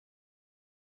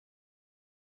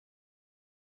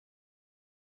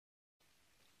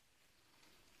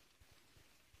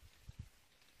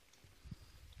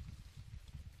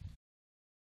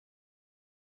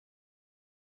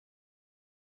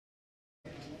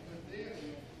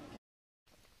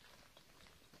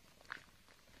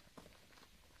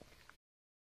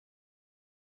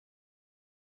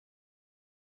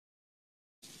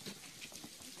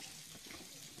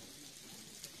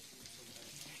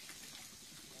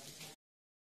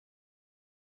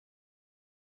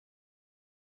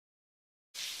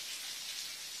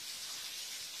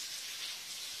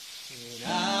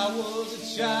When I was a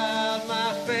child,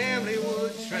 my family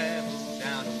would travel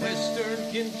down to western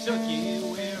Kentucky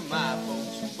where my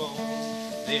folks were born.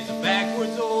 There's a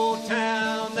backwards old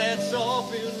town that's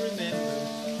often remembered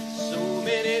so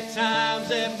many times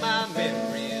that my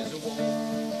memories are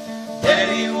worn.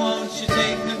 Daddy, won't you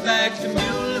take me back to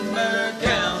Muhlenberg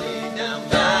County, down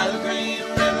by the Green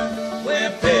River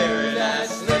where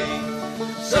paradise lay?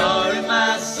 Sorry,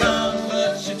 my son,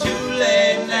 but you're too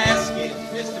late in asking.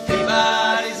 Mr.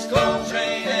 Peabody's coal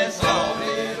train has hauled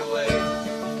it away.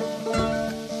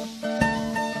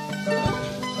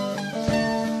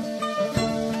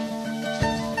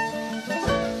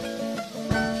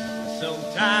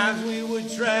 Sometimes we would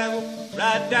travel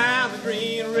right down the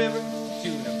Green River to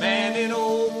an abandoned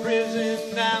old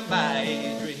prison down by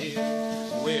Adria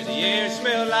Hill, where the air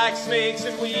smelled like snakes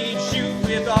and we'd shoot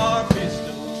with our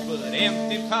pistols, but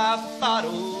empty pop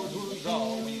bottles was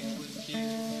all we would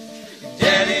kill.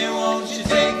 Daddy, won't you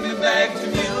take me back to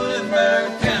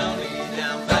Muhlenberg County,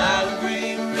 down by the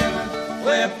Green River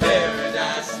where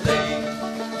paradise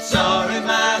lay? Sorry,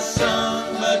 my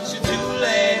son, but you're too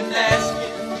late in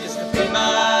asking. Mr.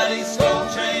 Peabody's coal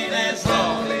train has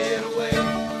hauled it away.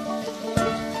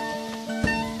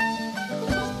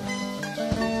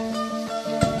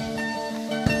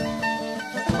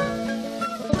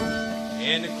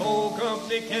 And the coal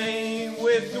company came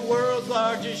with the world's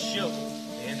largest shovel,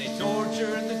 and they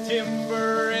tortured the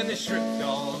timber and they stripped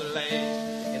all the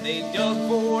land, and they dug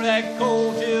for that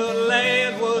coal till the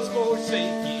land was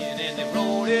forsaken, and they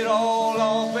wrote it all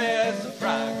off as the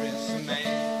progress of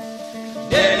man.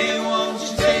 Daddy, won't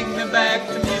you take me back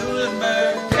to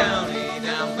Muhlenberg County,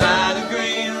 down by the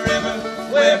Green River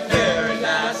where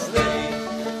paradise lay?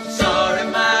 Sorry,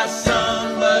 my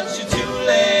son, but you're too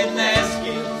late in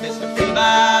asking. Mr.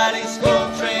 Peabody's coal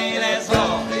train has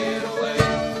hauled it away.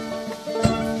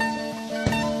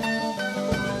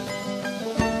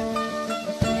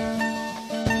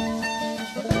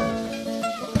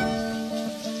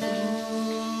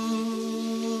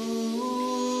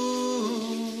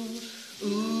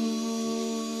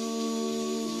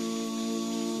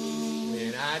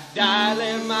 When I die,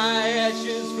 let my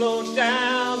ashes float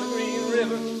down the Green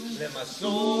River. Let my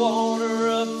soul wander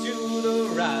up to the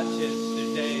Rochester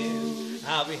Dam.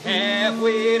 I'll be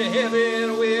halfway to heaven